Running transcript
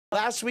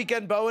Last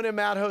weekend, Bowen and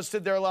Matt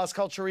hosted their Las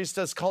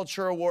Culturistas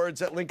Culture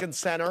Awards at Lincoln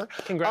Center.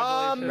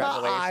 Congratulations.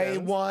 I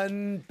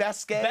won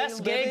Best Gay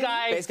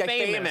Guy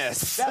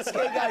Famous. Best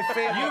Gay Guy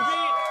Famous.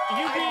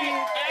 You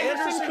beat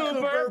Anderson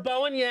Cooper,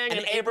 Bowen Yang,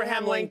 and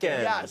Abraham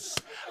Lincoln. Yes.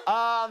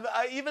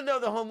 Even though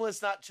the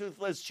Homeless Not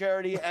Toothless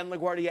Charity and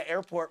LaGuardia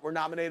Airport were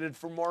nominated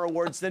for more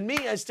awards than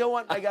me, I still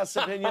want my guest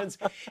opinions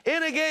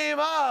in a game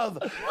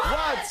of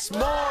What's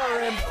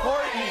More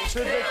Important to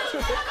the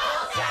Culture?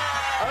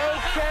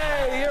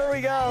 Okay, here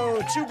we go.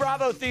 Two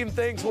Bravo-themed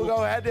things will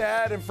go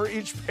head-to-head, and for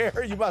each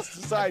pair, you must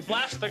decide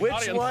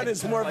which one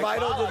is more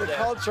vital to the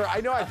culture.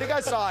 I know, I think I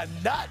saw a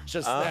nut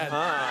just then.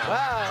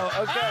 Wow,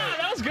 okay.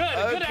 That was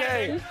good.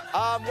 Okay.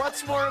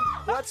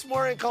 What's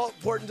more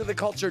important to the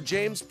culture,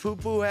 James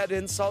Poo-Poo Head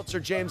insults or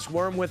James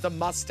Worm with a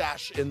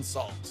mustache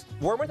insult?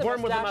 Worm with a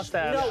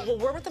mustache. No, well,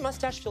 Worm with a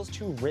mustache feels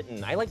too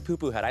written. I like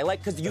Poo-Poo Head. I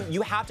like, because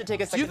you have to take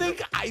a second. Do you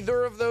think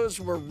either of those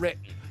were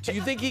written? Do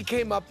you think he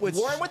came up with...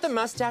 Worm with the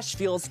mustache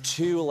feels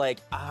too, like,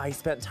 I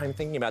spent time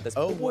thinking about this.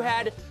 Poo-Poo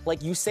Head,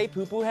 like, you say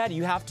Poo-Poo Head,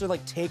 you have to,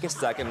 like, take a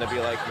second to be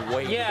like,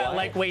 wait, yeah, what?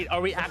 like, wait, are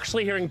we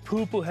actually hearing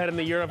Poo-Poo Head in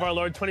the year of our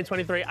Lord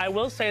 2023? I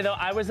will say, though,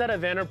 I was at a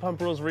Vanderpump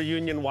Rules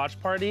reunion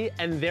watch party,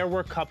 and there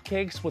were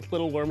cupcakes with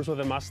little worms with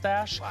a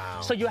mustache.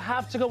 Wow. So you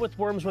have to go with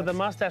worms with a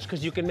mustache,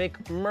 because you can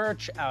make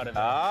merch out of it.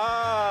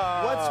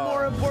 Oh. What's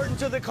more important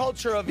to the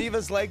culture,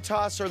 Aviva's leg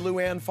toss or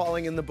Luann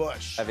falling in the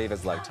bush?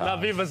 Aviva's leg toss.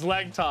 Aviva's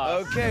leg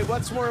toss. Okay,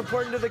 what's more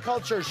important to the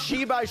culture,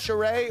 She by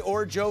Shereé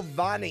or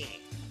Giovanni?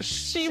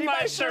 She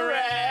by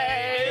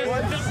Shereé.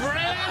 The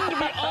brand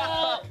we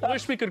all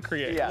wish we could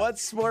create. Yeah.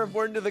 What's more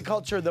important to the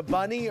culture, the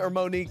bunny or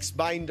Monique's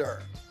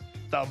binder?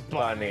 The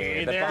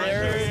bunny.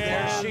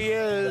 There she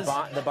is.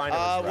 The binder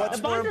was rough.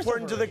 What's more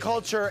important to the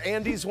culture,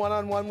 Andy's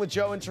one-on-one with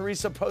Joe and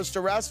Teresa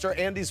post-arrest or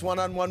Andy's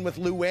one-on-one with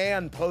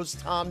Luann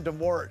post-Tom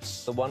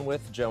divorce? The one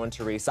with Joe and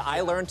Teresa.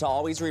 I learned to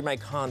always read my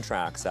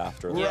contracts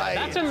after. Yeah,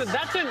 Right.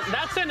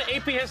 That's in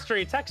AP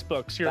history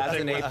textbooks. That's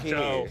thing an with AP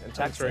Joe in and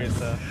Texas.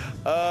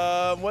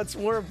 Teresa. What's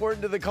more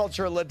important to the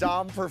culture, La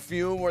Dame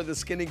perfume or the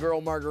Skinny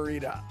Girl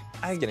margarita?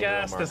 I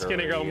guess the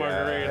Skinny Girl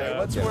margarita.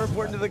 What's more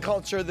important to the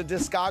culture, the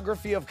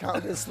discography of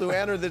Countess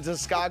Luann or the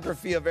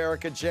discography of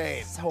Erika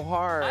Jayne? So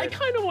hard. I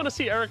kind of want to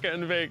see Erika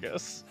in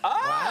Vegas.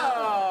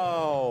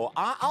 Oh,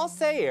 I'll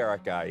say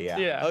Erika, yeah.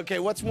 Yeah. Okay,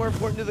 what's more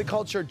important to the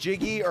culture,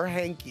 Jiggy or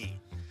Hanky?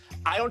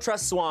 I don't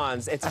trust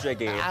swans. It's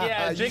Jiggy.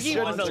 Yeah, You Jiggy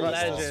shouldn't was a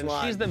trust the legend.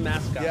 swan. She's the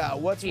mascot. Yeah,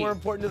 what's more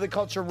important to the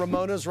culture,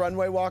 Ramona's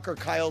runway walk or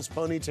Kyle's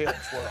ponytail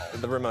twirl?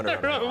 The Ramona.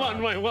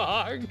 Runway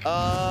walk.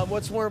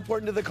 What's more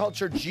important to the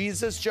culture,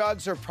 Jesus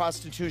jugs or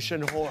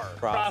prostitution whore?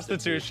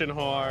 Prostitution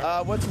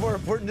whore. What's more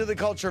important to the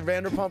culture,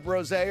 Vanderpump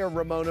Rosé or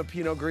Ramona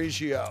Pinot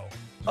Grigio?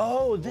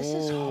 Oh, this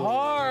is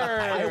hard.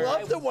 I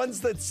love the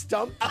ones that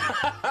stump.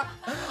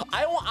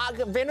 I want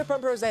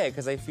Vanderpump Rosé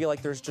because I feel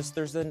like there's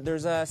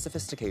a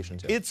sophistication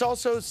to it. It's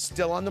also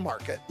still on the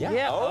market.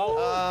 Yeah.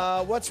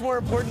 Oh. What's more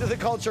important to the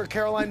culture,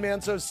 Caroline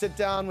Manzo's sit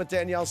down with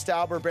Danielle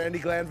Staub or Brandy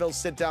Glanville's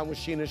sit down with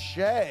Sheena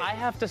Shea? I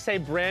have to say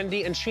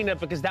Brandy and Sheena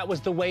because that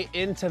was the way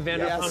into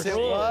Vanderpump Yes, it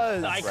Rules.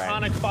 was. The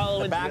iconic follow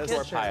into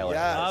backdoor pilot.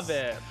 Yes. Love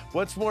it.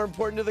 What's more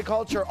important to the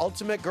culture,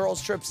 Ultimate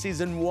Girls Trip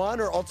Season 1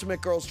 or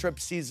Ultimate Girls Trip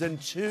Season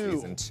 2?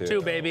 Season 2.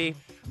 2, baby.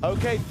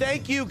 Okay,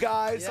 thank you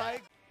guys.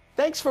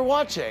 Thanks for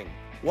watching.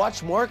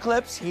 Watch more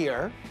clips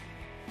here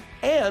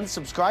and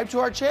subscribe to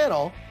our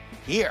channel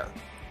here.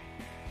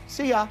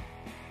 See ya.